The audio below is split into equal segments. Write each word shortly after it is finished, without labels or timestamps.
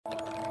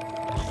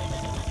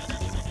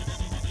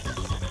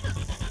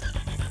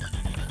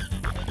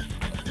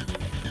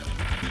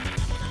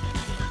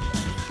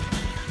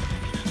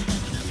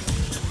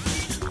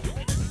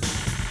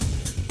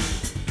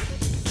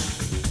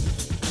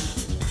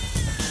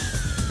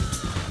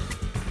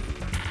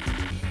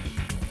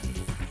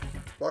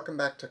Welcome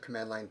back to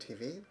Command Line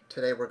TV.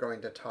 Today we're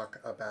going to talk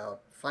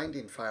about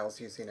finding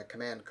files using a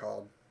command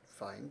called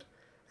find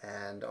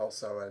and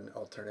also an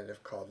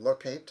alternative called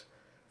locate.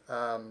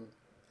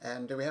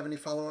 And do we have any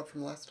follow-up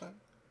from last time?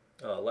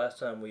 Last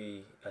time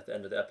at the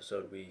end of the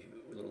episode, we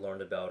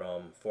learned about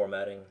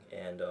formatting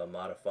and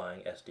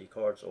modifying SD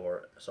cards,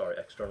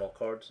 external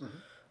cards.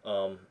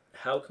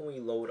 How can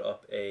we load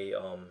up a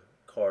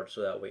card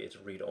so that way it's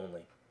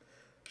read-only?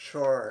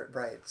 Sure,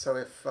 right. So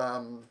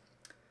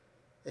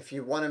if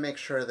you want to make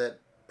sure that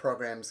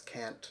programs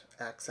can't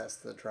access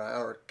the drive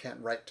or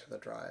can't write to the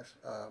drive,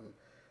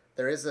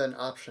 there is an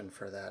option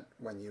for that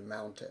when you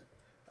mount it.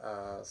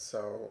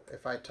 So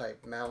if I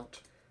type mount,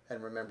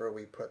 and remember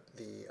we put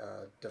the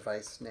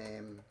device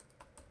name,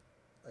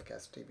 like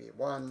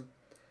SDB1,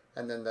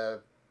 and then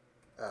the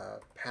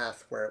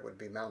path where it would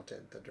be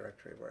mounted, the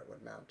directory where it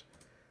would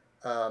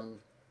mount.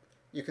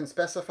 You can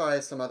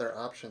specify some other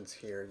options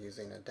here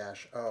using a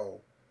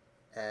 -O,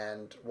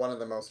 and one of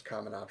the most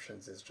common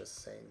options is just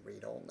saying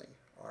read-only,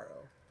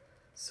 RO.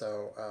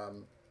 So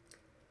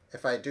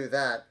if I do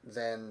that,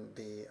 then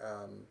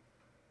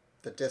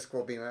the disk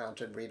will be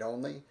mounted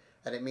read-only,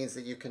 and it means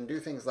that you can do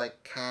things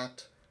like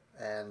cat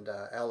and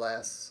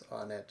ls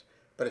on it,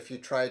 but if you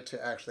tried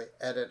to actually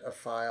edit a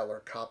file or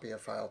copy a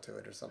file to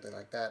it or something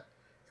like that,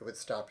 it would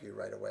stop you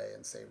right away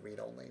and say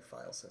read-only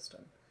file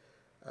system.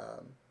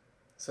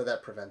 So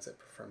that prevents it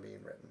from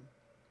being written.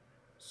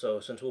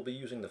 So since we'll be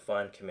using the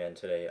find command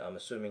today, I'm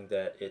assuming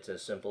that it's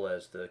as simple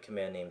as the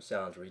command name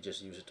sounds, where you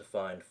just use it to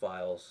find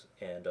files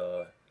and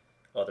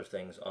other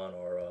things on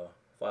our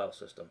file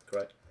system,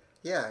 correct?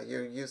 Yeah, you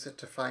use it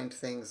to find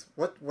things.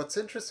 What's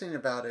interesting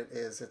about it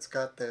is it's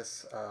got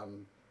this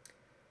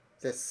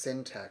this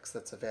syntax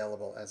that's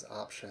available as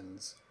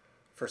options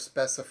for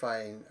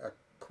specifying a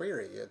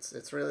query.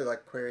 It's really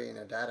like querying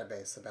a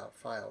database about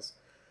files.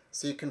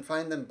 So you can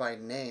find them by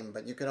name,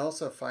 but you can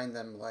also find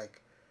them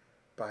like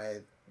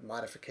by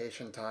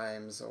modification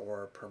times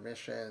or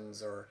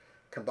permissions, or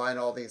combine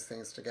all these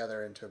things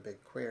together into a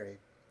big query.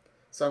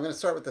 So I'm going to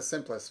start with the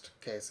simplest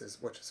cases,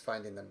 which is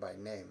finding them by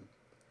name.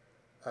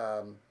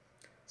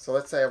 So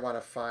let's say I want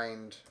to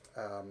find,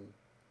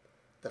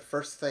 the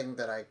first thing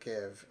that I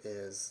give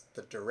is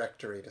the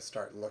directory to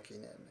start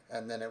looking in,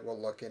 and then it will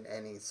look in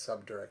any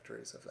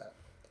subdirectories of that.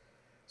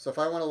 So if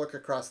I want to look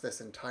across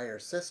this entire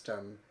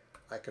system,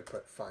 I could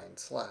put find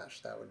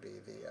 /. That would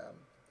be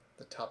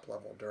the top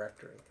level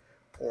directory,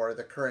 or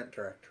the current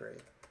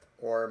directory,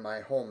 or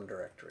my home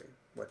directory,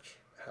 which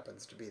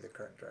happens to be the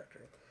current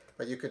directory.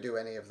 But you could do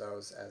any of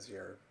those as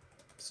your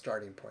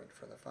starting point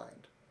for the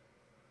find.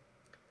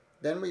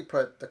 Then we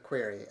put the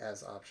query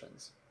as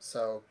options.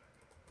 So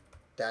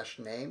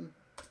 -name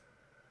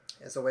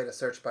is a way to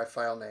search by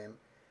file name,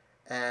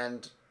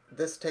 and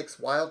this takes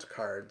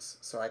wildcards,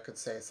 so I could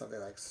say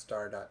something like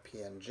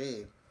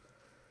star.png,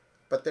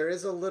 but there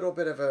is a little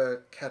bit of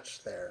a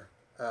catch there.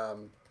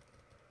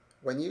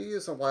 When you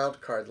use a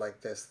wildcard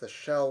like this, the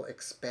shell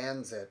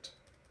expands it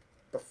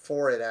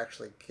before it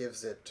actually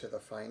gives it to the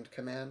find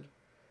command.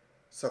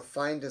 So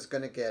find is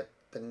going to get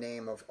the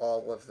name of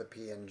all of the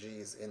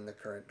PNGs in the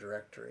current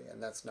directory,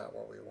 and that's not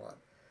what we want.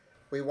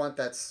 We want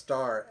that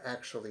star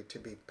actually to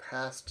be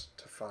passed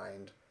to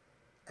find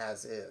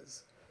as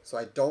is. So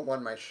I don't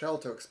want my shell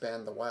to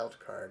expand the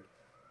wildcard.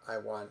 I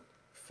want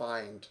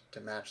find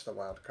to match the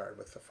wildcard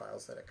with the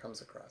files that it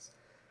comes across.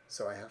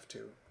 So I have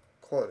to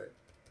quote it,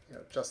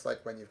 just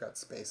like when you've got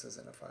spaces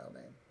in a file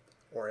name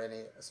or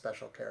any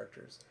special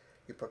characters.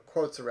 You put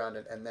quotes around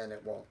it and then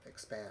it won't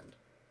expand,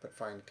 but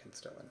find can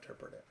still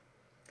interpret it.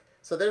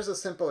 So there's a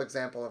simple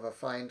example of a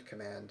find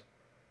command,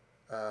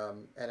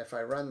 and if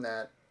I run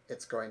that,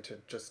 it's going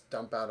to just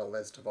dump out a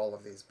list of all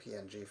of these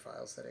PNG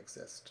files that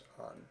exist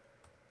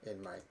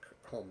in my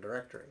home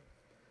directory.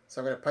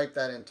 So I'm going to pipe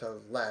that into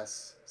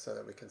less so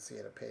that we can see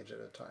it a page at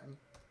a time.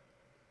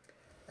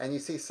 And you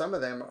see some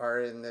of them are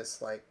in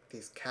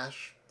these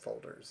cache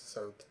folders.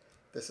 So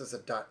this is a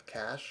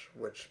 .cache,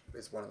 which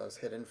is one of those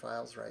hidden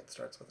files, right? It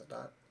starts with a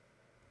dot.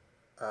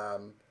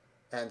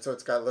 And so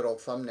it's got little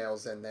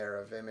thumbnails in there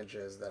of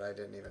images that I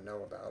didn't even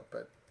know about,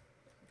 but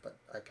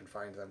I can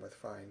find them with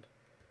find.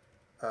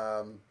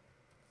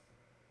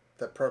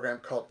 The program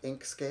called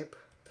Inkscape,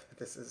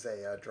 this is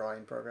a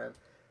drawing program.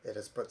 It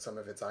has put some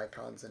of its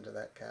icons into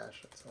that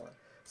cache and so on.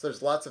 So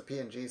there's lots of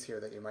PNGs here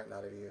that you might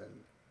not have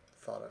even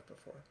thought of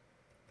before.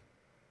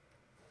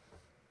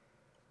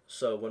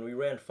 So when we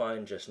ran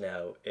find just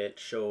now, it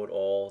showed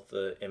all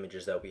the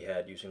images that we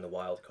had using the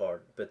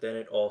wildcard, but then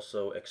it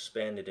also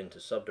expanded into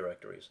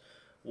subdirectories.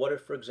 What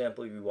if, for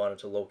example, we wanted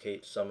to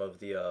locate some of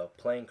the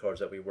playing cards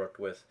that we worked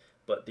with,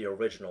 but the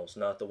originals,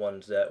 not the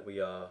ones that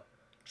we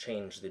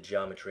changed the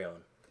geometry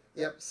on?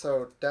 Yep,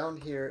 so down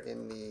here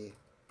in the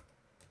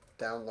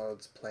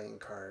downloads, playing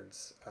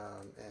cards,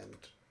 and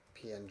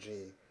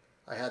PNG,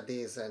 I had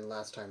these, and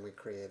last time we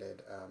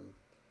created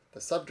the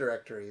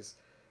subdirectories.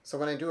 So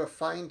when I do a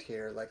find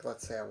here, like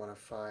let's say I want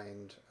to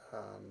find,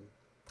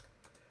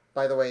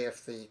 by the way,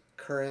 if the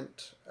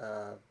current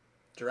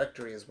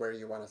directory is where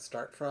you want to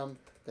start from,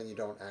 then you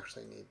don't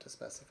actually need to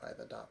specify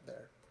the dot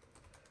there.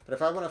 But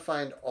if I want to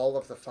find all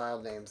of the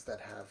file names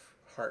that have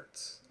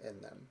hearts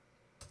in them,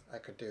 I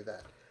could do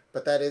that.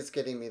 But that is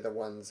getting me the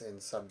ones in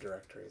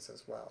subdirectories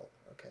as well.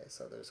 Okay,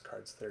 so there's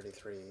cards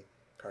 33,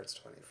 cards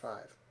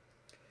 25.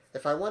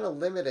 If I want to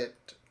limit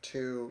it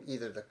to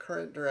either the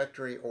current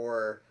directory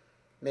or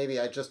maybe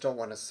I just don't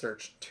want to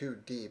search too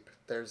deep,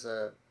 there's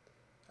a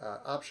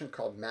option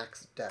called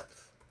max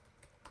depth.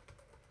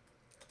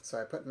 So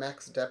I put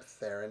max depth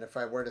there, and if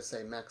I were to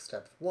say max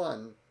depth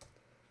 1,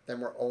 then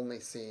we're only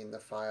seeing the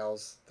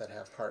files that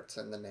have hearts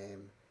in the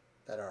name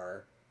that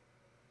are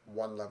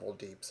one level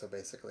deep, so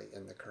basically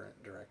in the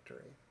current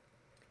directory.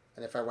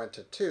 And if I went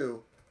to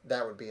 2,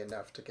 that would be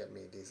enough to get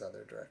me these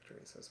other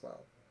directories as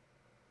well.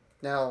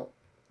 Now,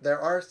 there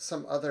are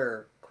some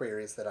other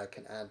queries that I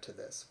can add to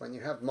this. When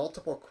you have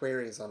multiple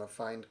queries on a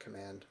find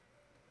command,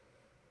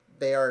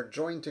 they are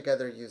joined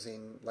together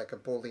using like a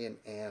Boolean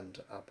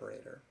AND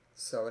operator.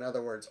 So in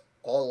other words,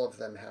 all of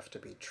them have to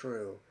be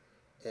true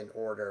in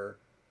order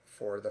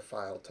for the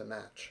file to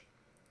match.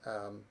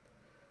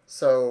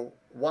 So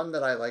one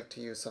that I like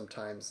to use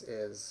sometimes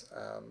is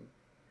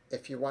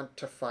if you want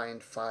to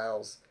find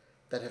files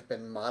that have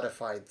been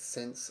modified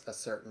since a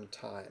certain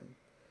time,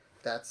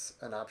 that's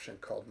an option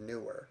called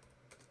newer.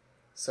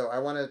 So I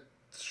want to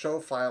show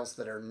files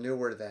that are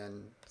newer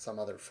than some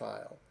other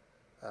file.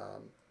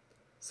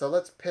 So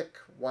let's pick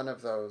one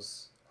of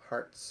those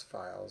hearts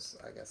files,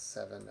 I guess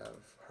 7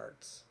 of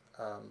hearts.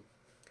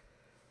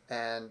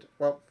 And,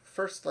 well,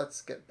 first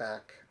let's get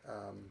back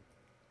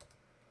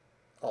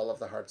all of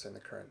the hearts in the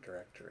current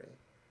directory.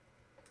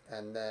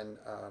 And then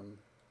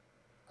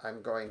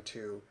I'm going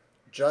to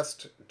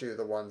just do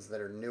the ones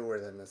that are newer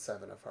than the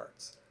 7 of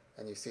hearts.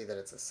 And you see that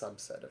it's a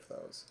subset of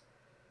those.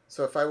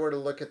 So if I were to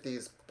look at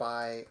these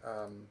by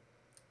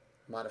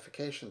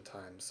modification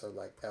time, so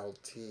like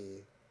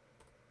LTR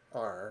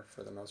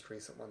for the most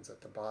recent ones at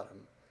the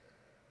bottom,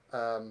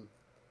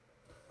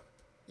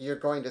 you're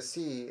going to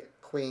see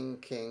Queen,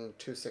 King,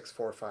 2, 6,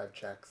 4, 5,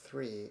 Jack,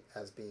 3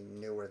 as being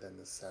newer than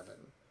the 7.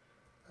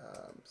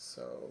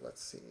 So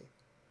let's see.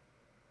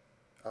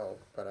 Oh,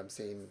 but I'm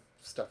seeing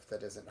stuff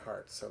that isn't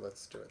hearts, so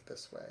let's do it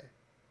this way.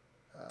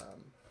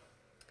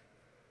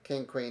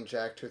 King, Queen,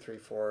 Jack, 2, 3,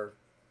 4,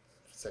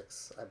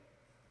 6. I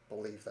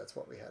believe that's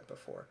what we had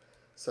before.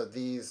 So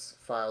these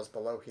files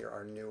below here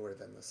are newer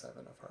than the 7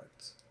 of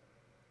hearts.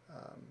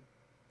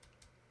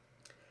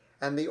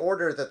 And the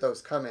order that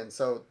those come in,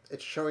 so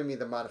it's showing me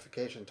the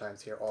modification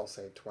times here all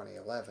say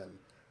 2011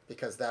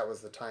 because that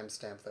was the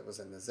timestamp that was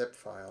in the zip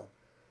file.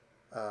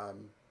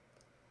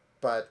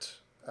 But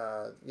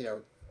you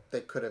know,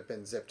 they could have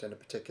been zipped in a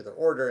particular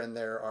order, and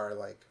there are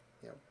like,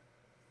 you know,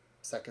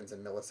 seconds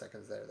and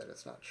milliseconds there that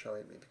it's not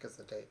showing me because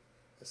the date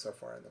is so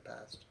far in the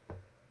past.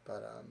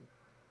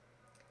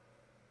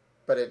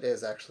 But it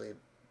is actually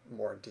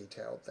more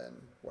detailed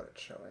than what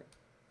it's showing.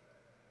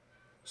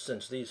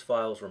 Since these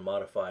files were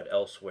modified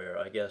elsewhere,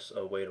 I guess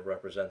a way to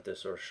represent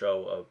this or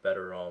show a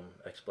better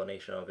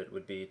explanation of it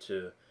would be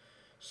to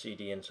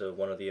CD into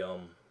one of the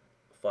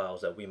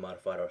files that we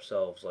modified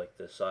ourselves, like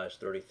the size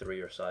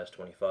 33 or size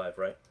 25,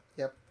 right?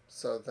 Yep.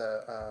 So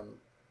the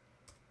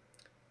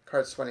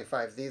cards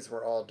 25, these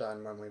were all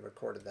done when we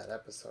recorded that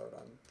episode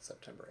on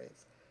September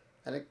 8th.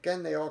 And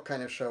again, they all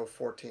kind of show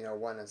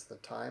 1401 as the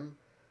time,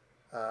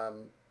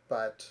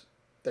 but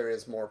there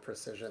is more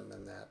precision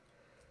than that.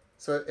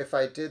 So if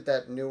I did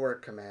that newer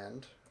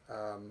command,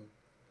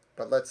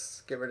 but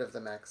let's get rid of the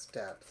max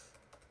depth.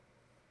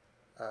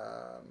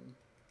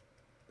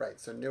 Right,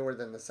 so newer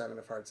than the 7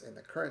 of hearts in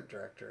the current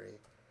directory,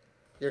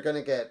 you're going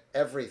to get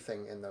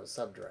everything in those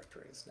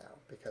subdirectories now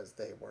because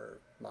they were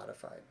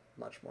modified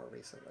much more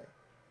recently.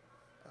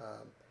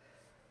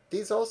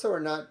 These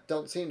also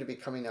don't seem to be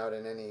coming out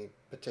in any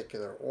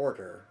particular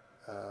order.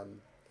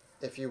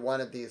 If you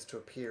wanted these to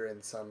appear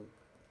in some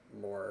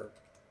more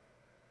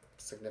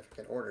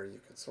significant order, you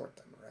could sort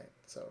them, right?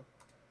 So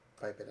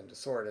pipe it into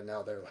sort, and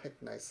now they're like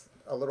nice,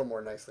 a little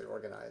more nicely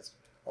organized.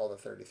 All the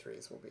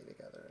 33s will be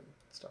together and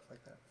stuff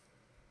like that.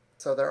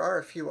 So there are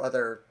a few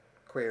other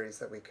queries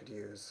that we could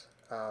use.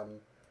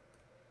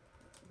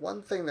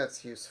 One thing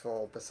that's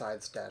useful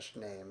besides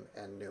 -name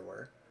and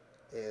newer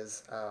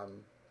is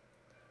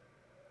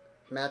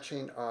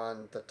matching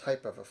on the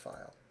type of a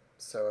file.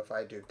 So if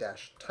I do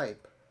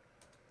 -type,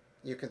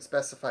 you can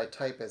specify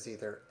type as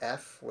either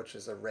F, which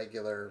is a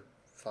regular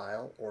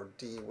file, or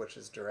D, which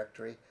is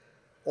directory,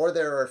 or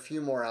there are a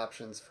few more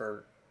options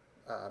for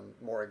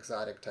more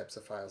exotic types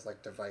of files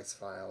like device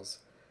files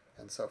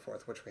and so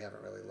forth, which we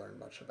haven't really learned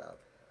much about.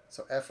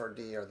 So F or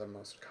D are the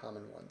most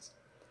common ones.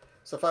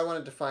 So if I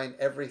wanted to find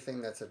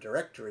everything that's a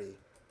directory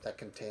that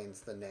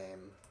contains the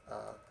name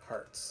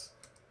hearts,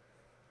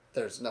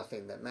 there's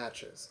nothing that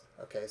matches.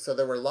 Okay, so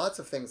there were lots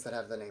of things that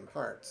have the name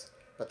hearts,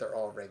 but they're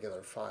all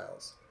regular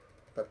files.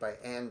 But by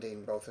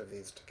ANDing both of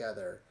these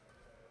together,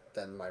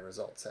 then my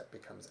result set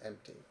becomes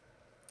empty.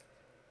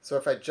 So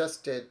if I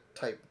just did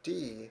type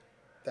D,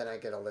 then I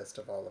get a list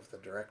of all of the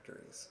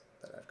directories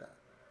that I've got.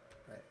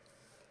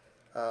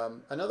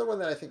 Right. Another one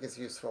that I think is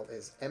useful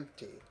is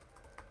empty.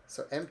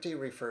 So empty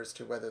refers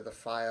to whether the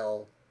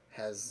file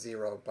has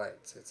 0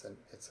 bytes. It's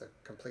a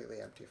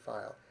completely empty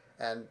file.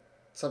 And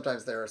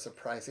sometimes there are a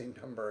surprising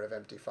number of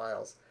empty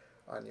files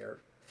on your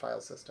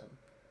file system.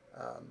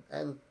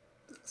 And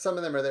some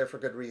of them are there for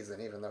good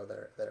reason, even though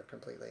they're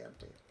completely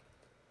empty.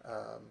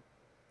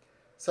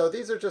 So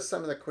these are just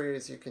some of the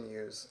queries you can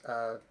use.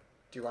 Do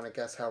you want to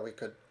guess how we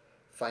could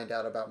find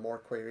out about more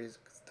queries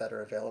that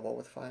are available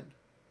with find?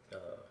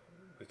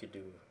 We could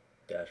do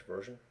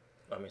 -version.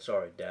 -h.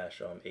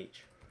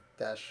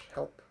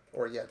 -help,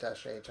 or yeah,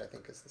 -h I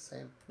think is the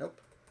same.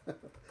 Nope.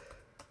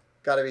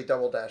 Got to be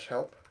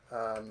 --help.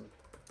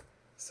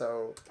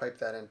 So pipe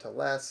that into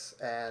less,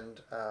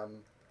 and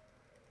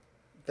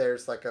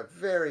there's like a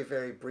very,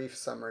 very brief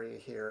summary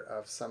here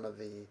of some of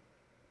the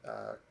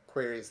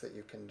queries that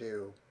you can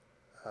do.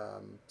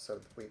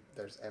 So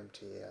there's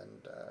empty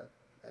and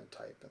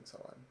type and so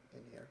on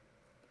in here.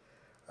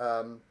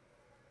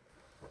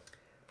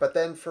 But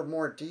then for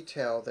more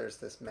detail, there's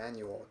this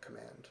manual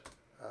command.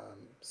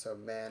 So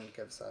man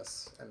gives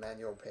us a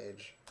manual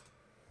page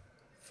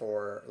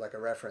for like a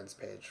reference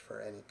page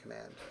for any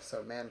command.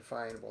 So man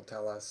find will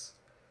tell us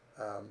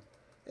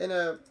in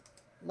a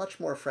much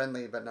more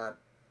friendly but not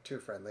too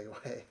friendly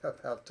way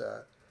about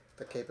the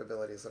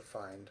capabilities of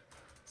find.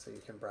 So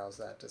you can browse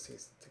that to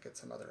get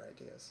some other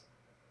ideas.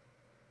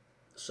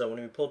 So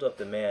when we pulled up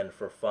the man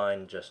for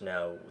find just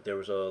now, there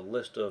was a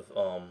list of,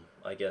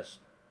 I guess,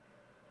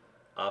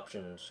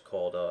 options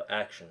called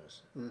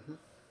actions. Mm-hmm.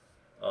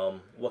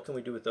 What can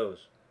we do with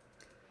those?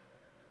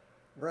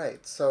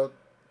 Right. So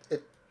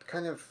it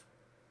kind of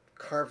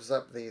carves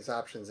up these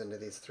options into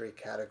these 3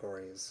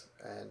 categories.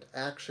 And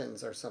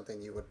actions are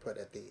something you would put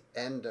at the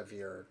end of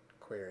your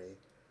query.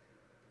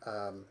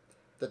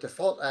 The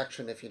default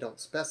action, if you don't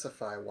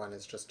specify one,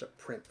 is just to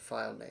print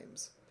file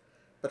names.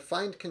 But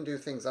find can do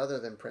things other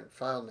than print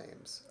file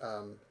names.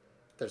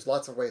 There's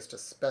lots of ways to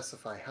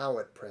specify how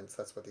it prints.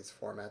 That's what these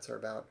formats are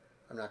about.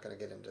 I'm not going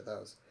to get into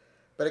those.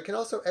 But it can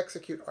also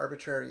execute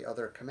arbitrary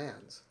other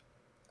commands.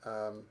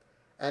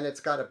 And it's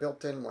got a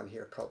built-in one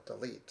here called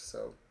delete.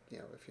 So,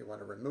 if you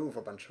want to remove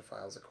a bunch of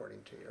files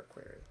according to your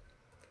query.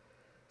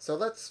 So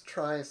let's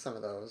try some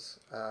of those.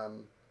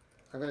 I'm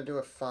going to do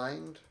a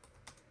find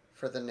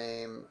for the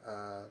name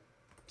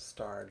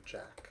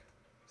 *Jack*.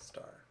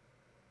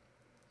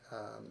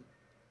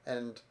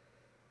 And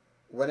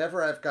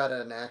whenever I've got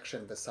an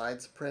action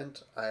besides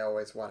print, I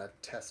always want to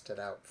test it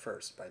out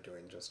first by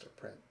doing just a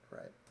print,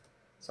 right?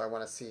 So I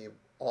want to see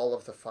all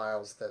of the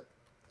files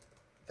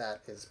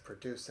that is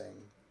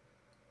producing.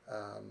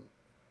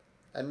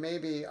 And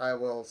maybe I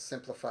will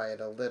simplify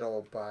it a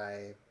little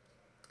by,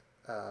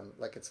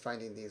 like it's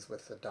finding these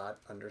with the ._.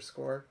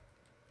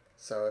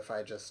 So if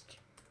I just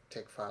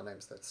take file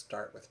names that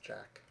start with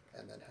Jack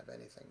and then have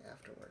anything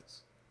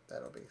afterwards,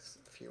 that'll be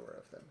fewer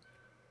of them.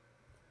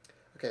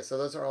 Okay, so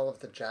those are all of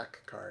the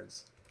Jack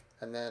cards.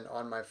 And then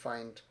on my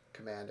find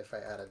command, if I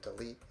add a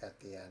delete at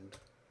the end,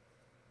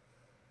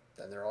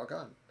 then they're all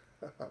gone.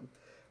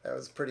 That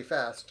was pretty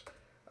fast.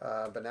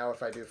 But now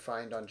if I do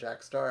find on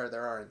Jack*,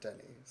 there aren't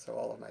any. So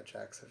all of my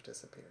Jacks have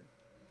disappeared.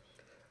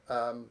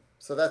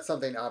 So that's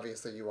something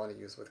obviously you want to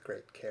use with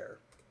great care.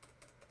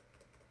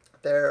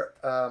 There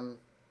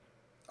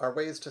are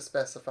ways to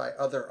specify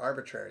other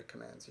arbitrary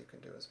commands you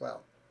can do as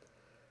well.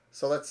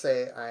 So let's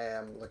say I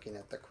am looking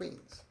at the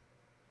queens.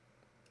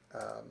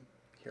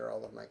 Here are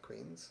all of my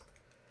queens.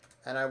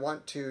 And I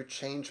want to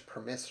change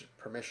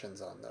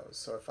permissions on those.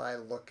 So if I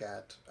look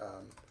at,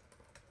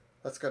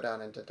 let's go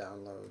down into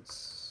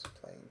downloads,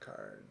 playing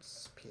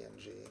cards,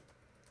 PNG.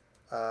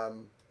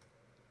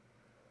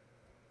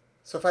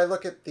 So if I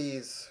look at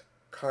these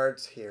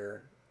cards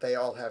here, they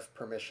all have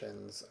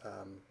permissions,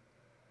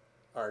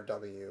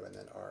 RW and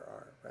then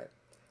RR, right?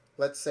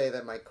 Let's say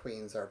that my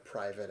queens are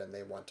private and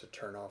they want to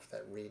turn off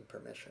that read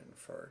permission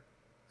for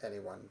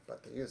anyone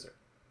but the user.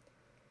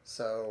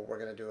 So we're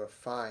going to do a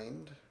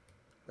find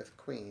with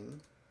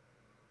queen,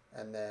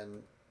 and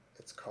then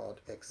it's called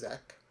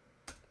exec.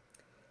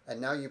 And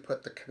now you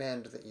put the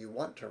command that you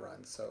want to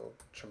run, so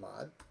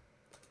chmod.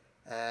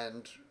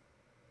 And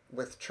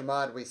with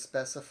chmod, we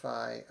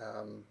specify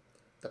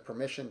the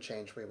permission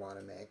change we want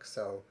to make.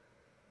 So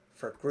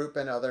for group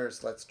and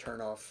others, let's turn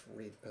off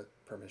read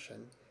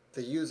permission.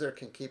 The user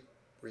can keep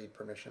read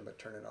permission, but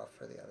turn it off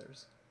for the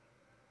others.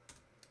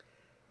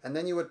 And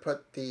then you would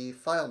put the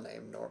file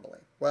name normally.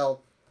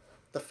 Well,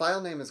 the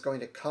file name is going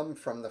to come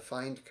from the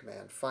find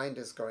command. Find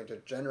is going to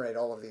generate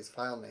all of these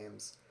file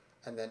names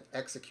and then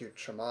execute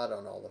chmod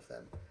on all of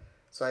them.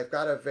 So I've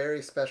got a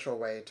very special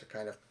way to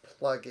kind of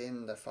plug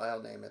in the file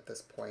name at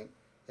this point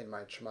in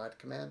my chmod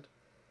command.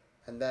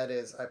 And that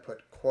is I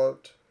put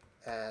quote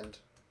and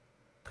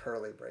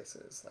curly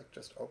braces, like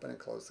just open and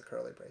close the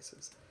curly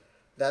braces.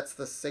 That's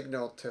the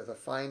signal to the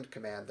find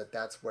command that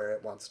that's where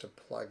it wants to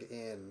plug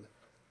in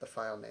the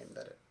file name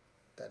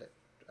that it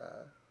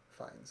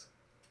finds.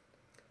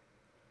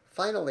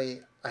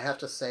 Finally, I have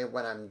to say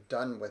when I'm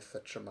done with the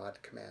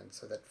chmod command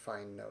so that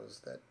find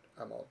knows that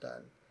I'm all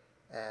done.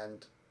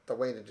 And the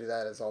way to do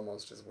that is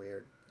almost as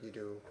weird. You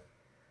do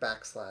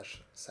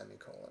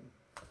 \semicolon.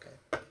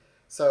 Okay.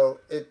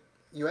 So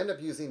you end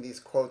up using these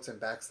quotes and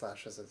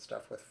backslashes and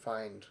stuff with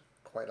find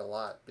quite a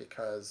lot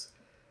because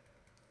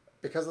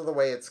of the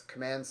way its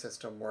command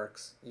system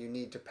works. You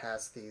need to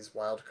pass these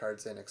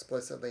wildcards in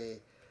explicitly,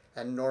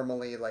 and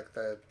normally like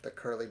the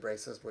curly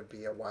braces would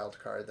be a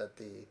wildcard that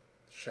the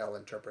shell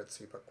interprets,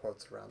 so you put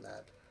quotes around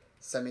that.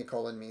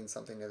 Semicolon means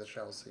something to the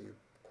shell, so you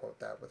quote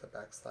that with a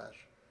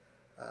backslash,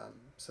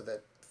 so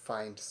that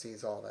find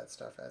sees all that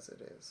stuff as it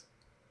is.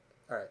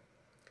 All right,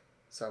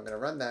 so I'm going to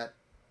run that.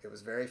 It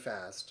was very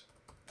fast,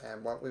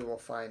 and what we will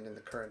find in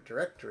the current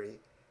directory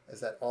is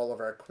that all of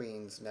our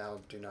queens now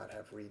do not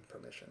have read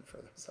permission for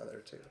those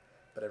other two,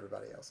 but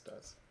everybody else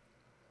does.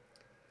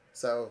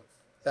 So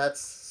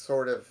that's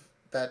sort of,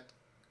 that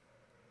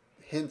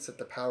hints at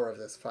the power of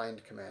this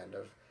find command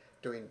of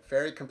doing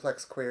very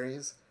complex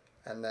queries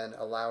and then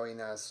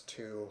allowing us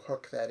to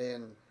hook that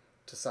in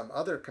to some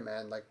other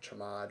command like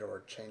chmod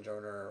or change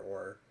owner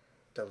or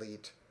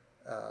delete,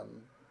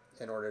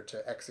 in order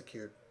to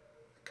execute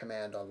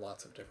command on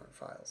lots of different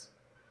files.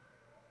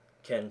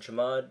 Can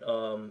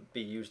chmod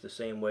be used the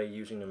same way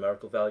using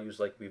numerical values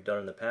like we've done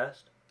in the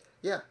past?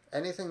 Yeah,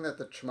 anything that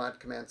the chmod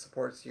command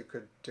supports you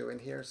could do in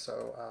here.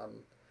 So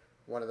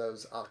one of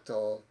those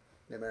octal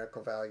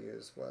numerical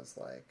values was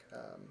like,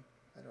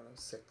 I don't know,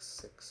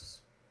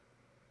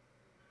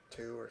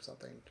 662 or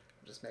something.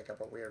 Just make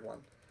up a weird one.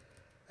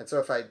 And so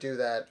if I do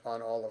that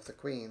on all of the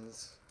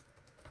queens,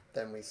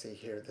 then we see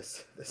here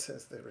this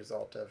is the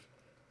result of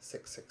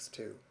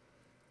 662.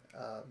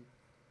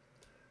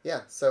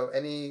 Yeah, so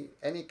any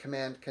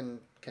command can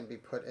be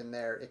put in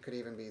there. It could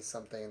even be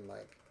something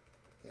like,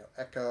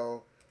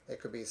 echo. It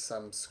could be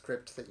some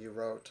script that you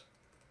wrote.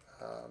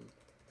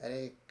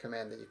 Any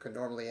command that you could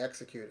normally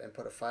execute and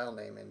put a file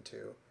name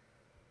into,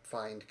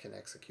 find can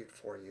execute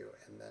for you,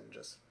 and then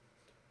just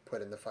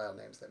put in the file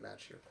names that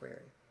match your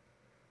query.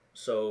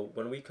 So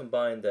when we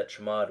combined that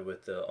chmod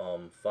with the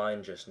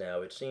find just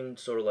now, it seemed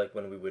sort of like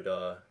when we would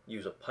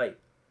use a pipe.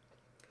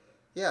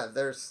 Yeah,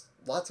 there's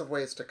lots of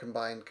ways to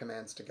combine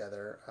commands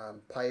together.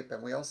 Pipe,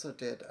 and we also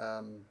did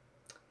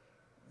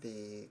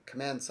the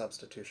command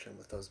substitution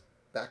with those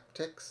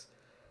backticks.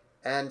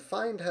 And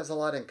find has a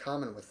lot in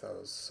common with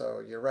those. So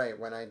you're right,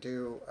 when I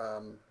do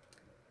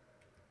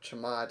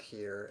chmod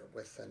here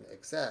with an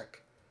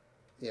exec,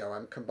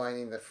 I'm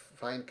combining the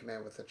find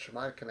command with the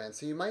chmod command.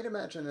 So you might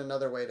imagine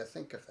another way to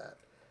think of that.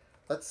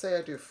 Let's say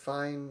I do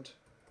find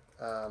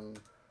for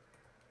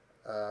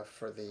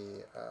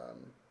the,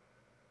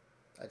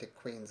 I did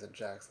queens and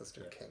jacks, let's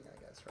do king, I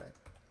guess,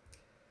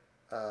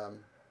 right?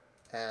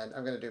 And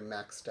I'm going to do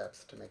max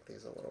depth to make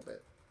these a little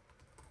bit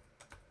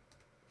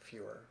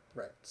fewer.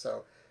 Right,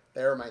 so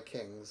there are my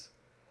kings.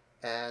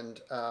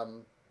 And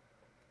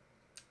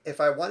if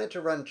I wanted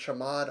to run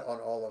chmod on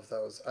all of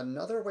those,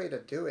 another way to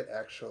do it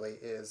actually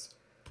is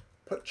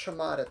put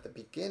chmod at the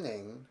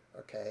beginning,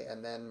 okay,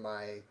 and then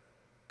my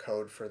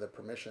code for the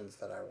permissions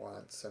that I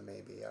want. So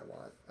maybe I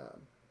want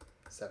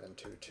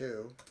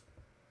 722.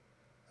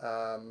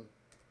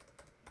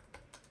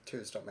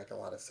 Twos don't make a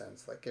lot of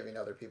sense, like giving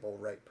other people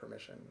write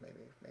permission,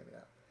 maybe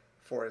not.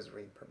 4 is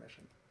read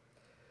permission.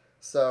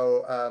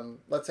 So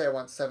let's say I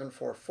want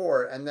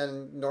 744, and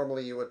then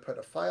normally you would put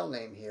a file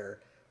name here,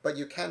 but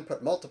you can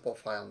put multiple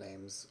file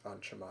names on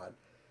chmod.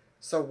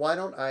 So why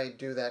don't I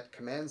do that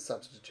command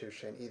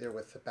substitution either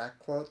with the back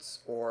quotes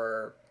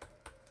or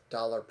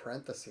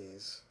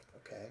 $parentheses,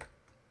 okay?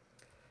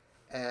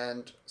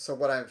 And so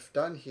what I've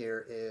done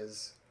here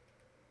is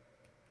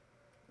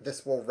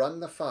this will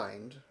run the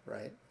find,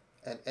 right?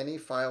 And any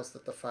files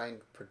that the find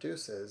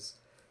produces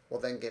will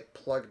then get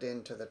plugged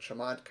into the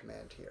chmod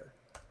command here.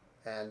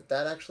 And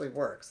that actually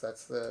works.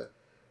 That's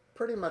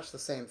pretty much the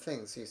same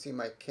thing. So you see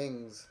my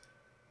kings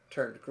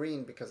turned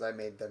green because I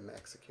made them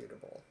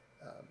executable,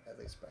 at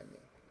least by me.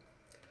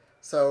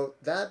 So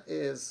that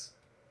is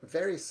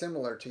very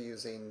similar to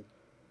using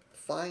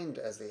find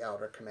as the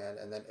outer command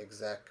and then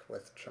exec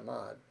with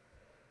chmod.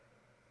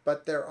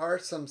 But there are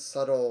some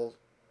subtle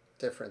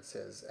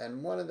differences,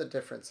 and one of the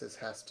differences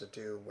has to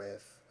do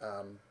with,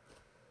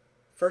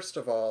 first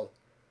of all,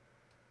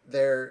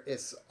 there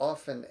is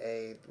often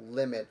a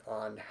limit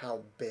on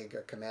how big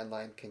a command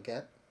line can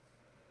get.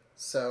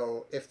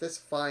 So if this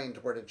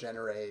find were to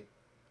generate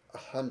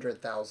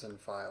 100,000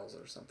 files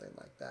or something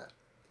like that,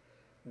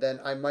 then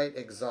I might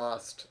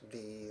exhaust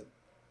the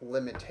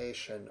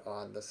limitation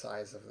on the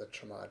size of the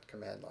chmod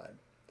command line.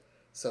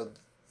 So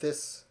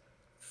this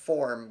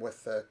form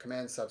with the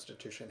command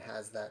substitution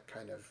has that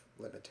kind of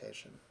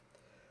limitation.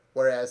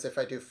 Whereas if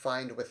I do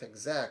find with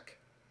exec,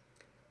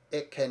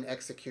 it can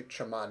execute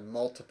chmod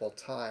multiple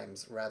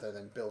times rather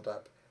than build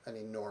up an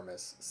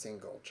enormous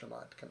single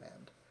chmod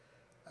command.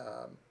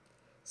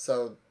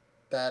 So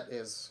that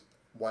is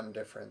one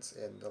difference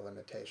in the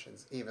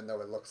limitations, even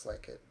though it looks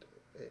like it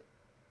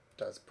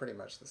does pretty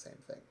much the same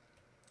thing.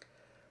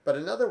 But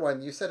another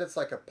one, you said it's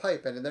like a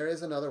pipe, and there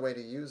is another way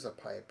to use a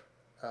pipe,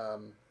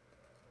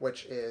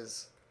 which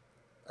is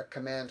a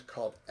command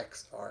called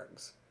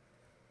xargs.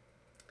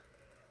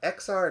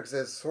 Xargs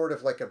is sort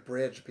of like a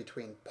bridge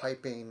between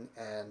piping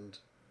and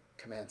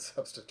command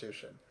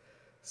substitution.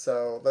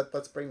 So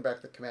let's bring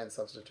back the command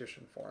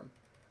substitution form.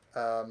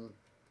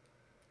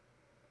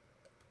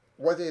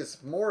 What is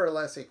more or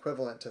less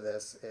equivalent to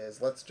this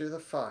is, let's do the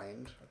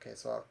find. Okay,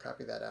 so I'll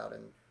copy that out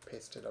and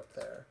paste it up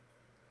there.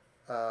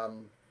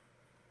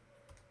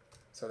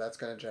 So that's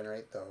going to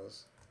generate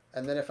those.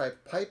 And then if I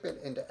pipe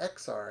it into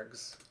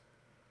xargs,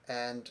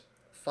 and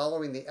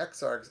following the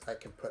xargs, I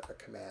can put a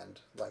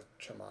command like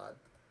chmod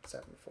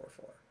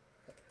 744.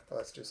 Okay. Well,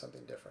 let's do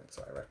something different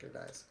so I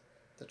recognize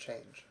the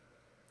change.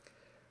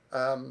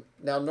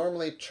 Now,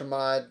 normally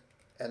chmod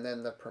and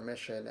then the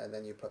permission, and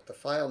then you put the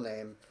file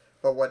name.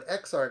 But what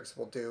xargs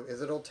will do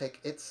is it'll take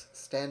its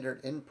standard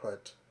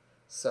input,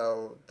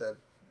 so the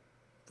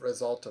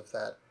result of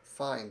that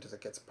find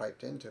that gets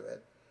piped into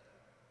it,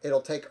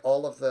 it'll take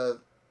all of the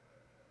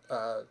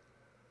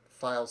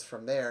files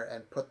from there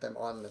and put them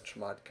on the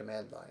chmod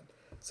command line.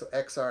 So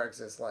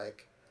xargs is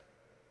like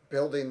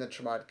building the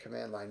chmod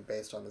command line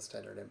based on the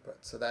standard input.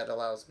 So that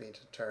allows me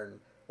to turn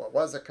what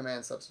was a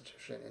command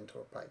substitution into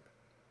a pipe.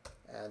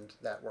 And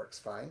that works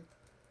fine.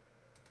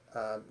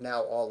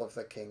 Now all of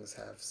the kings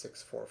have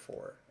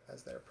 644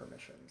 as their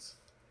permissions.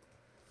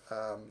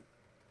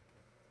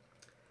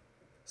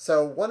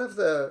 So one of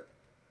the,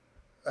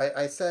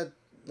 I said,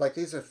 like,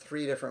 these are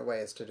three different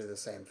ways to do the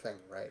same thing,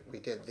 right? We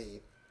did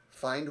the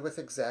find with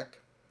exec.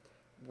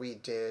 We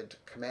did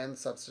command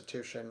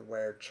substitution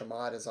where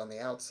chmod is on the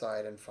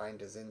outside and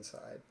find is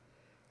inside.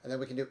 And then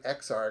we can do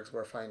xargs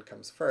where find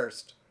comes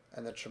first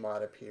and the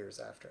chmod appears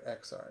after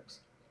xargs.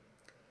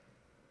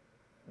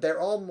 They're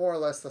all more or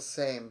less the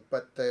same,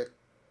 but the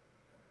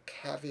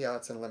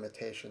caveats and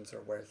limitations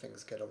are where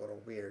things get a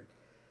little weird.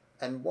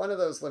 And one of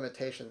those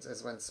limitations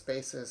is when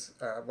spaces,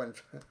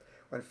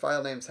 when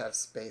file names have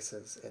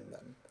spaces in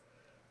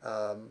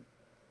them.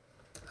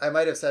 I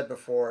might have said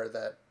before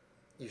that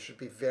you should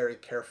be very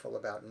careful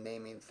about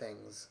naming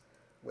things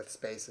with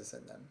spaces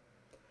in them.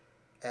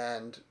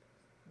 And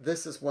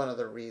this is one of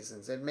the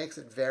reasons. It makes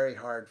it very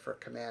hard for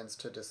commands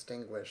to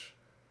distinguish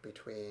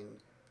between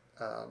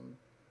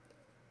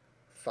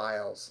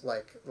files.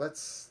 Like,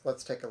 let's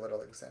take a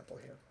little example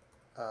here.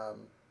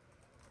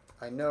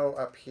 I know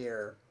up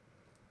here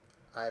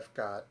I've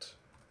got,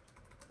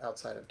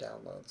 outside of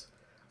downloads,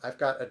 I've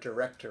got a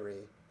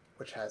directory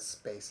which has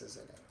spaces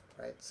in it,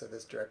 right? So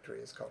this directory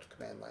is called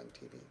command line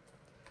TV.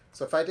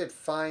 So if I did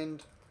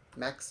find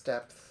max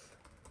depth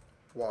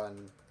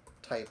 1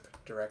 type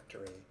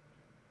directory,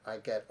 I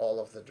get all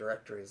of the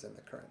directories in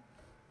the current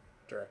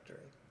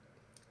directory.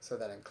 So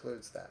that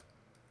includes that.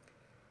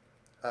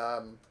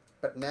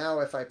 But now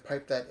if I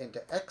pipe that into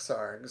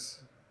xargs,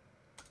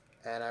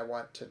 and I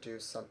want to do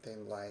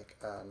something like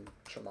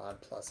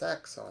chmod plus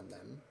x on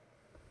them,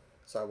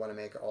 so I want to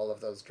make all of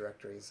those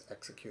directories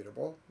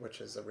executable,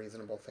 which is a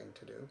reasonable thing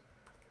to do.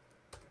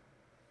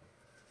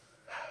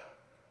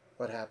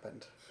 What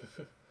happened?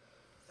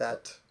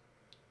 That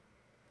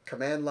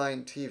command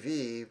line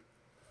TV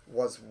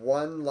was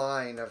one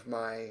line of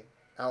my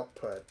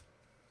output,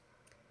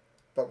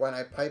 but when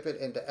I pipe it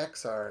into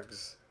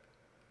xargs,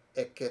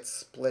 it gets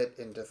split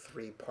into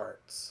 3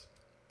 parts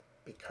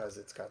because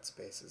it's got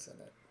spaces in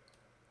it.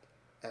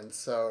 And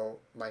so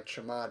my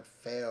chmod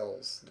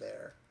fails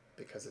there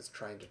because it's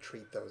trying to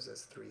treat those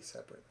as 3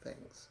 separate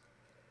things.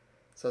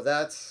 So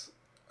that's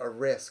a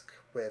risk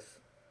with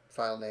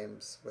file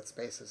names with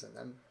spaces in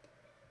them.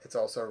 It's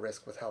also a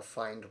risk with how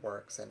find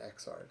works and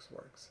xargs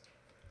works.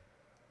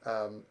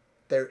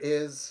 There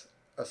is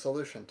a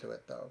solution to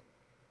it, though.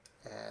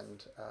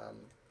 And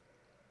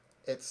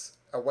it's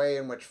a way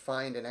in which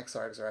find and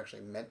xargs are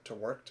actually meant to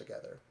work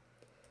together.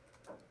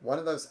 One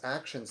of those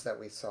actions that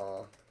we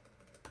saw,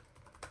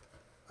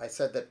 I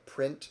said that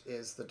print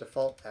is the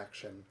default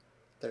action.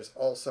 There's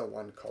also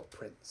one called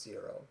print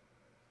 0.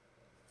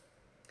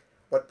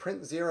 What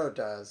print 0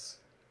 does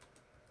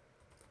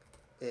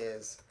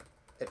is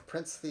it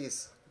prints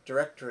these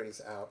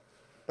directories out,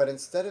 but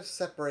instead of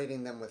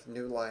separating them with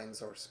new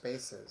lines or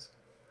spaces,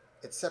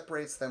 it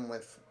separates them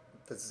with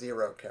the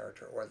 0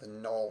 character or the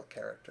null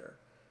character.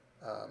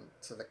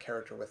 So the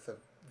character with the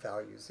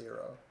value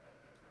 0.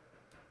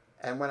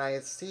 And when I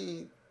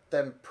see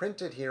them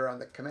printed here on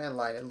the command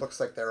line, it looks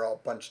like they're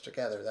all bunched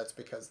together. That's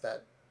because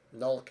that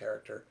null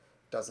character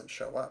doesn't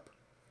show up.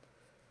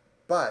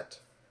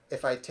 But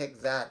if I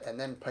take that and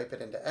then pipe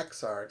it into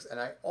xargs, and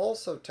I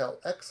also tell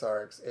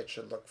xargs it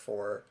should look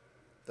for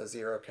the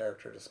 0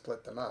 character to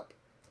split them up.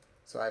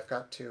 So I've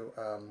got to,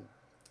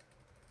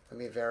 let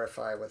me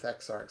verify with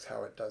xargs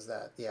how it does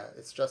that. Yeah,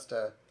 it's just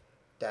a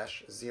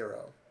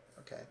 -0,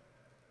 okay?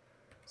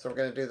 So we're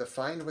going to do the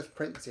find with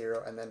print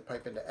 0 and then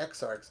pipe into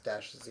xargs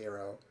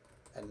 -0,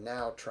 and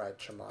now try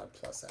chmod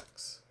plus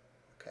x,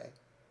 okay?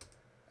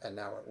 And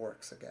now it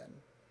works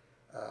again.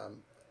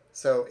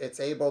 So it's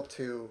able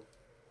to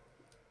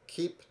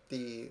keep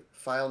the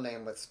file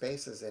name with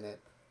spaces in it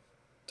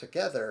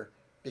together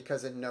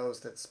because it knows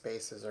that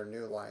spaces or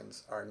new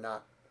lines are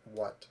not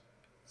what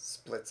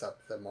splits up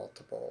the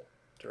multiple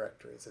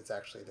directories. It's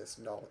actually this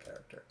null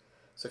character.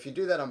 So if you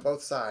do that on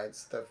both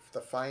sides,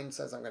 the find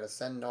says I'm going to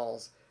send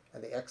nulls,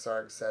 and the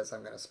xarg says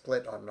I'm going to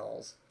split on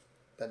nulls,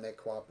 then they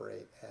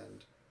cooperate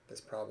and this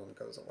problem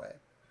goes away.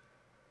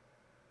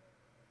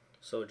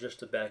 So just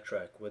to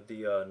backtrack, would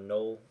the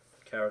null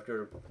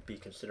character be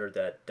considered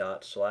that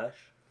dot slash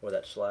or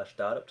that slash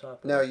dot up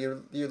top? No,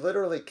 you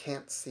literally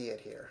can't see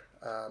it here.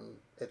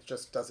 It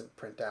just doesn't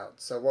print out.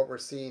 So what we're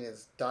seeing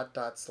is dot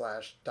dot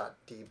slash dot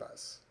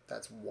dbus.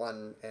 That's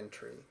one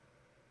entry,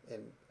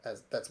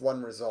 that's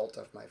one result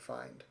of my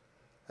find,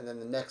 and then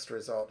the next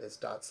result is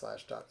dot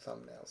slash dot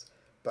thumbnails.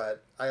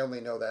 But I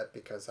only know that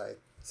because I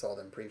saw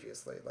them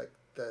previously. Like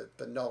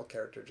the null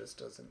character just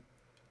doesn't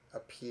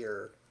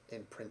appear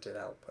in printed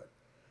output,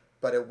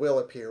 but it will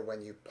appear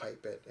when you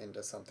pipe it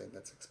into something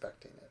that's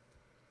expecting it.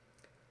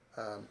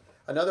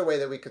 Another way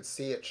that we could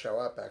see it show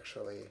up,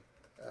 actually,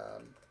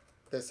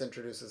 this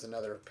introduces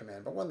another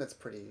command, but one that's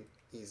pretty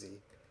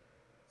easy,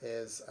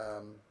 is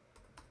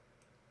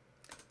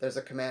there's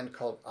a command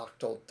called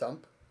octal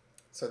dump.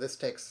 So this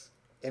takes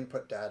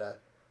input data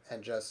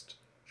and just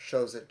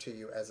shows it to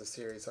you as a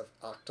series of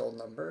octal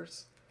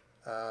numbers.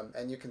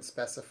 And you can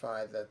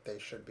specify that they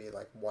should be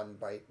like 1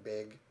 byte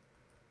big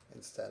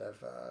instead of...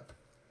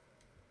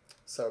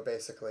 so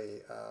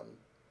basically,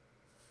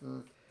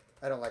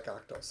 I don't like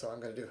octal, so I'm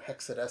going to do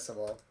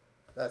hexadecimal.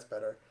 That's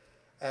better.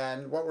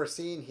 And what we're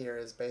seeing here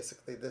is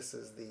basically this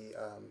is the...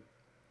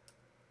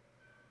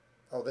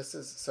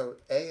 so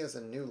A is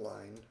a new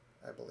line,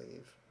 I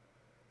believe.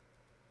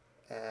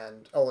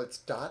 And, it's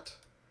dot,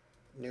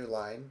 new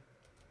line,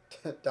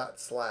 dot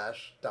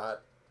slash,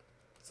 dot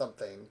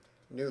something,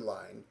 new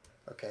line.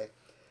 Okay,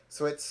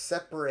 so it's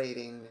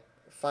separating,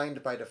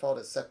 find by default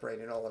is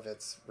separating all of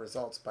its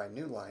results by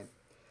new line.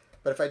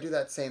 But if I do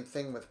that same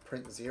thing with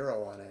print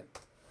 0 on it,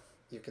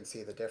 you can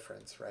see the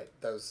difference, right?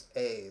 Those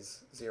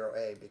A's,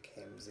 0A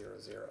became 0,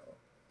 0.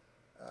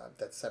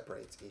 That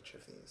separates each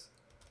of these.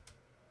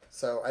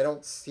 So I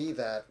don't see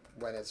that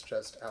when it's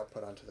just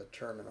output onto the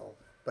terminal,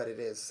 but it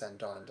is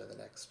sent on to the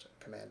next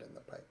command in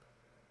the pipe.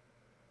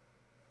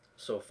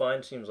 So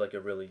find seems like a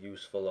really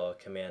useful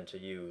command to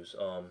use.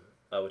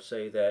 I would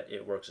say that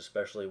it works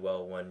especially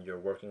well when you're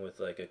working with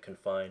like a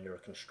confined or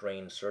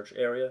constrained search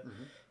area.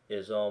 Mm-hmm.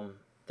 Is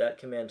that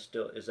command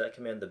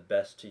the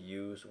best to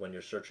use when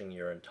you're searching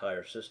your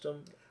entire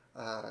system?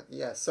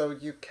 Yeah, so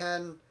you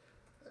can,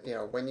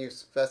 when you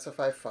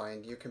specify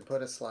find, you can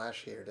put a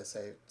slash here to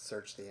say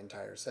search the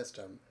entire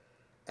system.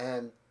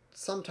 And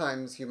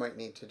sometimes you might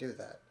need to do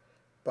that,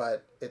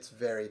 but it's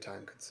very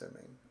time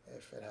consuming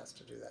if it has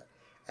to do that.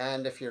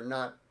 And if you're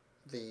not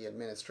the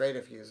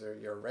administrative user,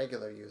 you're a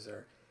regular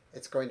user,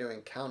 it's going to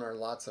encounter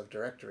lots of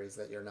directories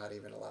that you're not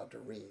even allowed to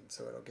read.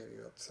 So it'll give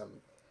you some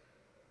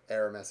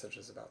error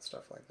messages about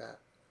stuff like that.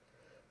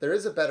 There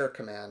is a better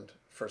command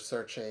for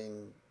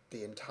searching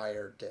the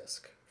entire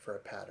disk for a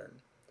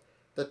pattern.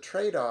 The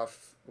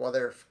trade-off,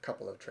 there are a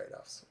couple of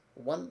trade-offs.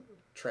 One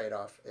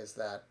trade-off is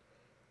that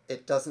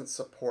it doesn't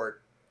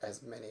support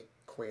as many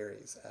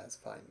queries as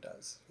find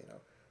does.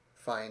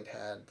 Find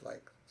had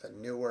like the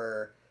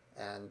newer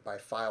and by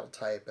file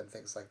type and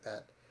things like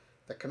that.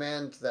 The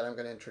command that I'm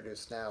going to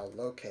introduce now,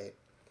 locate,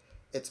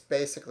 it's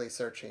basically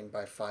searching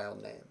by file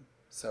name.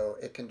 So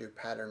it can do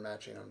pattern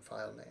matching on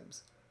file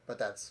names, but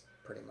that's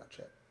pretty much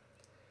it.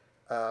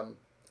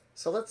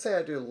 So let's say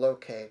I do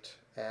locate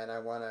and I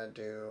want to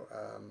do,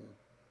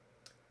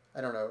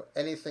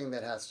 anything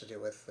that has to do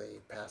with the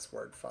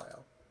password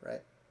file,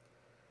 right?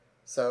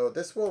 So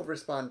this will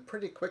respond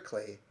pretty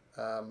quickly.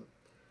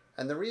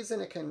 And the reason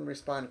it can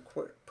respond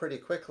pretty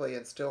quickly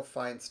and still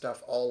find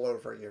stuff all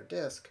over your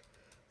disk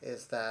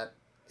is that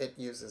it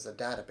uses a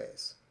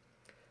database.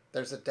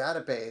 There's a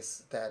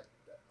database that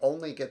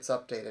only gets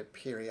updated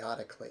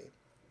periodically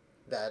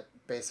that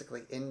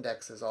basically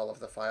indexes all of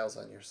the files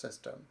on your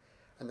system.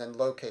 And then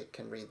locate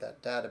can read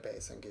that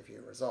database and give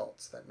you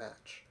results that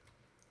match.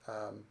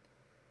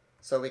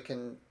 So we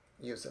can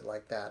use it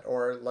like that.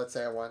 Or let's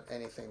say I want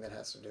anything that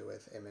has to do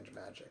with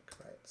ImageMagick,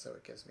 right? So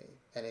it gives me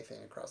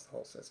anything across the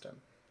whole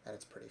system, and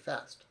it's pretty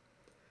fast.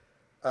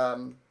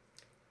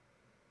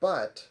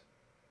 But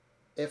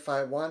if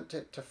I want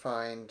it to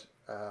find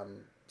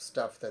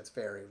stuff that's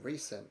very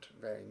recent,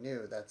 very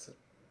new, that's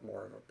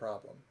more of a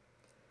problem.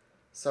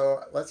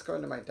 So let's go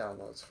into my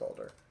downloads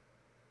folder.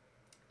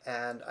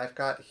 And I've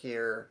got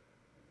here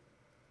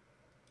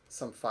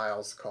some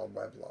files called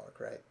weblog,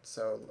 right?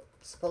 So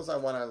suppose I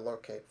want to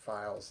locate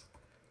files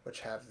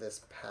which have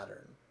this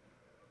pattern.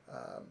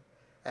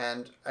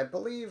 And I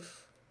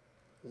believe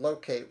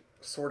locate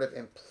sort of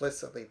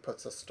implicitly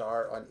puts a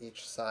star on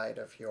each side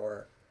of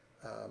your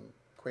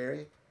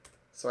query.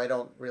 So I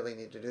don't really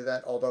need to do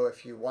that. Although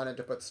if you wanted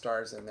to put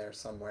stars in there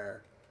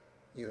somewhere,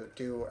 you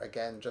do,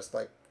 again, just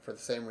like for the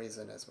same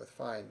reason as with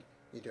find,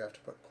 you do have to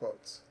put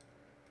quotes.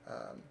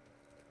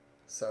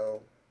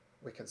 So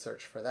we can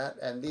search for that.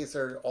 And these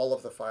are all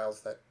of the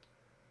files that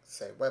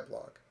say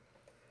weblog.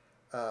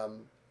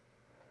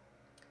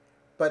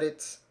 But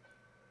it's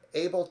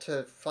able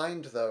to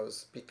find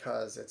those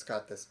because it's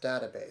got this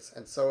database.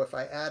 And so if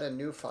I add a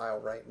new file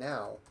right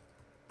now,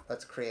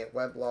 let's create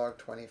weblog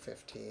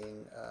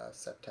 2015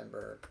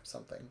 September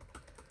something.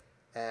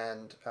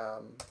 And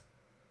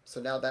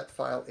so now that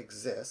file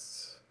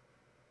exists.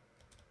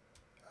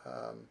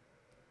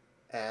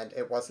 and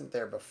it wasn't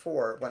there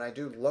before. When I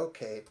do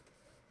locate,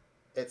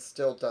 it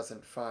still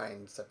doesn't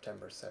find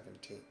September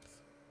 17th.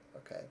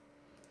 Okay.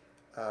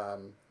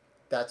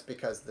 That's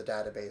because the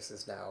database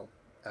is now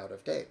out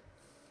of date.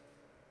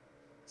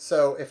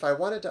 So if I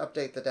wanted to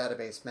update the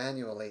database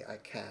manually, I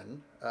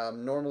can.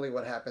 Normally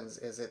what happens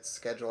is it's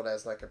scheduled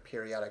as like a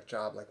periodic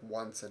job, like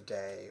once a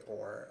day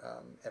or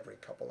every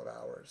couple of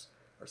hours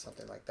or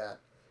something like that.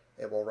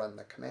 It will run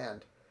the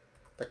command.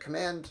 The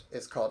command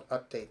is called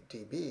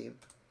updatedb,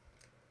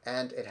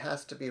 and it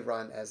has to be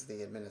run as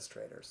the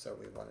administrator, so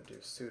we want to do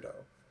sudo.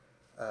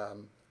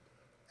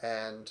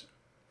 And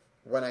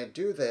when I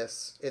do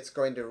this, it's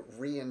going to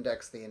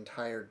re-index the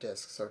entire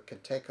disk, so it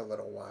could take a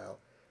little while,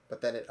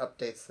 but then it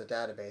updates the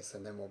database,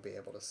 and then we'll be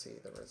able to see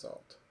the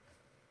result.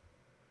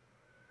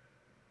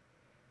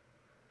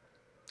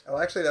 Oh,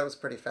 actually, that was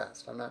pretty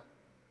fast. I'm not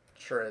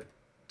sure it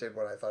did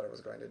what I thought it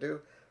was going to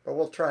do, but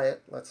we'll try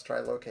it. Let's try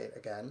locate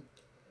again.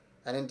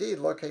 And indeed,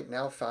 locate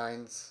now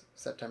finds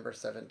September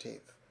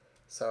 17th.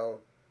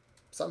 So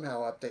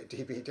somehow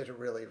updatedb did a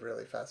really,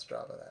 really fast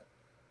job of that.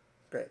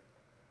 Great.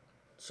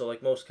 So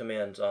like most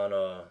commands on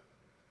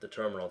the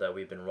terminal that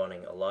we've been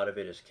running, a lot of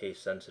it is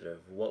case sensitive.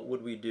 What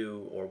would we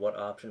do, or what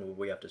option would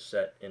we have to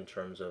set in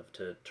terms of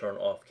to turn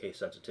off case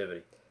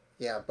sensitivity?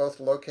 Yeah, both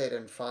locate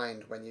and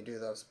find, when you do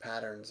those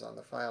patterns on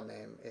the file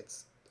name,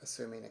 it's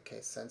assuming a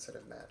case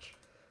sensitive match.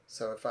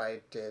 So if I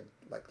did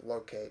like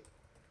locate,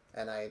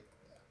 and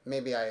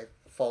maybe I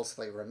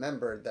falsely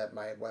remembered that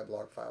my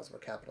weblog files were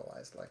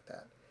capitalized like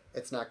that,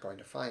 it's not going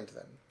to find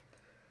them.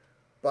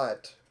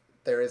 But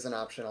there is an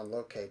option on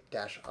locate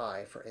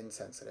 -I for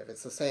insensitive.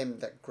 It's the same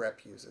that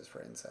grep uses for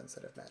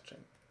insensitive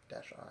matching,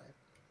 -I.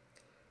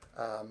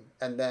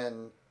 And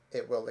then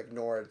it will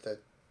ignore the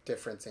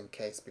difference in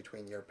case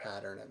between your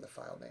pattern and the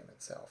file name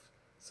itself.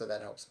 So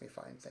that helps me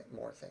find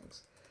more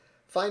things.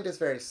 Find is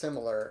very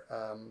similar.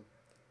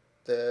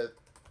 The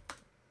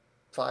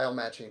file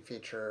matching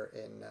feature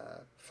in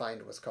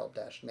find was called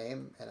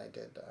 -name, and I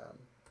did...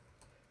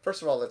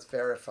 first of all, let's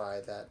verify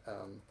that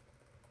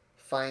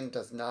find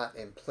does not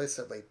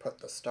implicitly put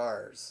the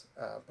stars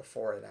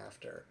before and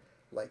after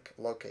like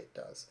locate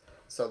does.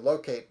 So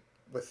locate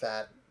with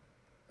that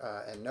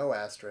and no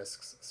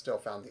asterisks still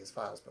found these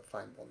files, but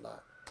find will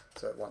not.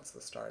 So it wants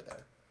the star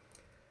there.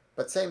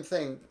 But same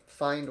thing,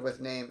 find with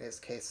name is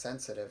case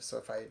sensitive, so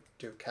if I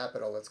do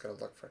capital, it's going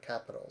to look for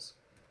capitals.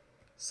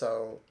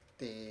 So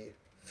the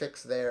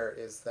fix there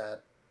is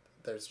that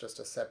there's just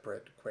a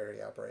separate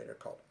query operator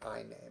called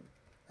iname,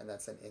 and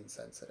that's an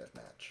insensitive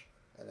match,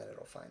 and then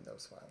it'll find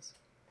those files.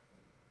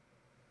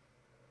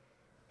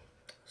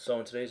 So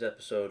in today's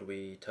episode,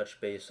 we touched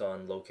base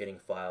on locating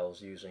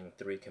files using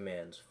 3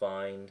 commands: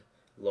 find,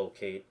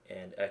 locate,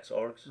 and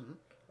xargs.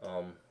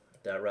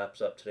 That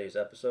wraps up today's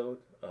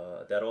episode.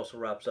 That also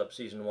wraps up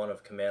Season 1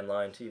 of Command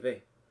Line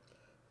TV.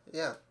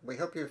 Yeah, we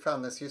hope you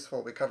found this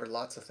useful. We covered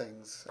lots of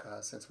things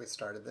since we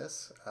started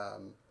this.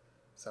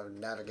 So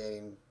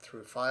navigating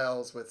through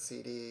files with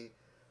CD,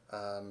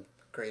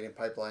 creating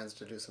pipelines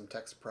to do some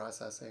text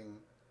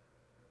processing,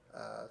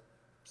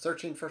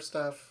 searching for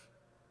stuff,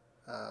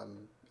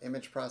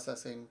 image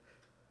processing,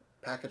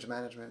 package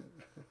management,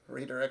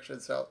 redirection,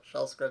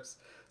 shell scripts.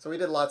 So we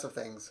did lots of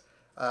things.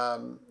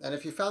 And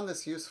if you found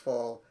this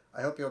useful,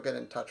 I hope you'll get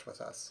in touch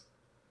with us.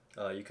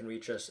 You can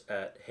reach us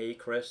at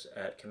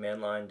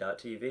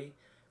heychris@commandline.tv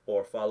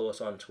or follow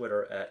us on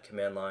Twitter at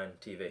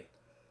commandlinetv.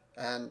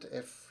 And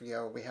if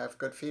we have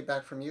good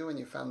feedback from you and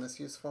you found this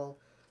useful,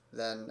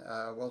 then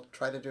we'll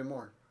try to do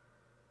more.